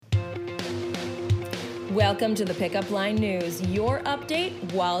Welcome to the Pickup Line News, your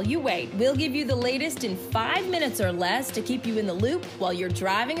update while you wait. We'll give you the latest in 5 minutes or less to keep you in the loop while you're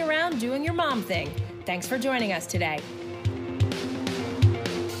driving around doing your mom thing. Thanks for joining us today.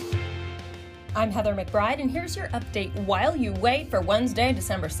 I'm Heather McBride, and here's your update while you wait for Wednesday,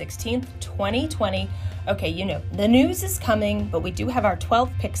 December 16th, 2020. Okay, you know, the news is coming, but we do have our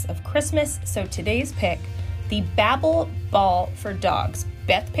 12 picks of Christmas. So today's pick, the Babble Ball for dogs.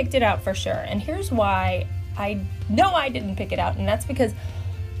 Beth picked it out for sure, and here's why I know I didn't pick it out, and that's because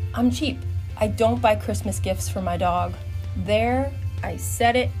I'm cheap. I don't buy Christmas gifts for my dog. There, I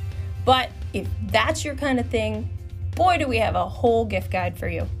said it. But if that's your kind of thing, boy, do we have a whole gift guide for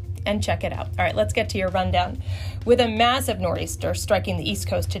you. And check it out. All right, let's get to your rundown. With a massive nor'easter striking the East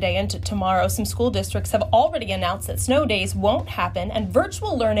Coast today into tomorrow, some school districts have already announced that snow days won't happen and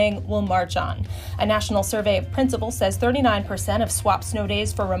virtual learning will march on. A national survey of principals says 39% have swapped snow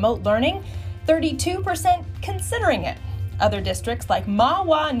days for remote learning, 32% considering it. Other districts like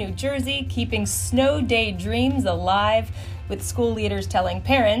Mahwah, New Jersey, keeping snow day dreams alive, with school leaders telling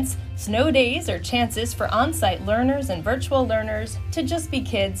parents snow days are chances for on-site learners and virtual learners to just be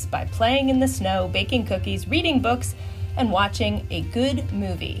kids by playing in the snow, baking cookies, reading books, and watching a good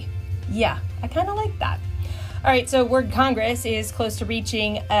movie. Yeah, I kind of like that. All right, so word Congress is close to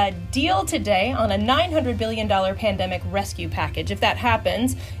reaching a deal today on a $900 billion pandemic rescue package. If that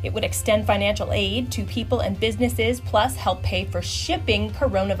happens, it would extend financial aid to people and businesses, plus help pay for shipping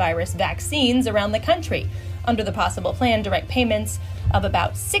coronavirus vaccines around the country. Under the possible plan, direct payments of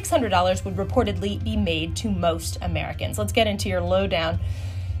about $600 would reportedly be made to most Americans. Let's get into your lowdown.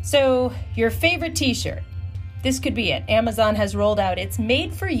 So, your favorite t-shirt. This could be it. Amazon has rolled out its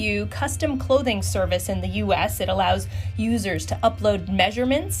made-for-you custom clothing service in the U.S. It allows users to upload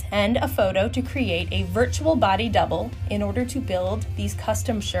measurements and a photo to create a virtual body double in order to build these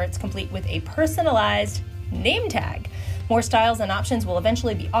custom shirts complete with a personalized name tag. More styles and options will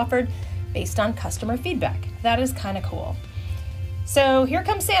eventually be offered based on customer feedback. That is kind of cool. So here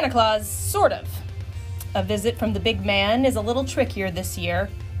comes Santa Claus, sort of. A visit from the big man is a little trickier this year.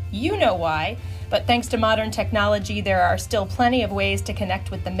 You know why. But thanks to modern technology, there are still plenty of ways to connect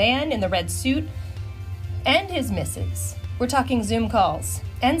with the man in the red suit and his missus. We're talking Zoom calls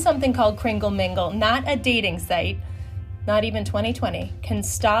and something called Kringle Mingle, not a dating site, not even 2020, can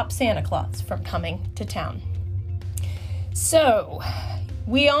stop Santa Claus from coming to town. So,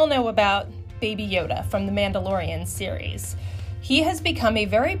 we all know about Baby Yoda from the Mandalorian series. He has become a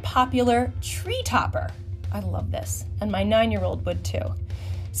very popular tree topper. I love this, and my 9-year-old would too.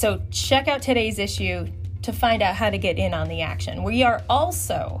 So check out today's issue to find out how to get in on the action. We are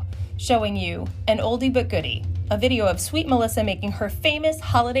also showing you an oldie but goodie, a video of Sweet Melissa making her famous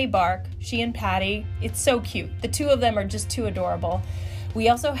holiday bark, she and Patty. It's so cute. The two of them are just too adorable. We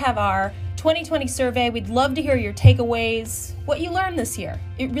also have our 2020 survey. We'd love to hear your takeaways, what you learned this year.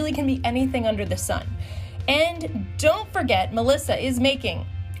 It really can be anything under the sun. And don't forget, Melissa is making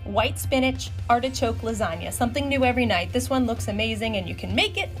white spinach artichoke lasagna, something new every night. This one looks amazing, and you can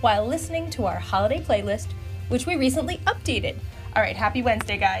make it while listening to our holiday playlist, which we recently updated. All right, happy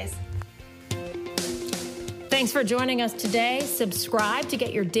Wednesday, guys. Thanks for joining us today. Subscribe to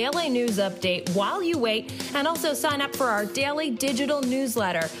get your daily news update while you wait, and also sign up for our daily digital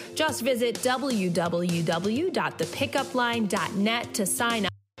newsletter. Just visit www.thepickupline.net to sign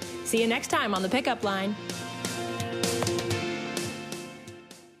up. See you next time on The Pickup Line.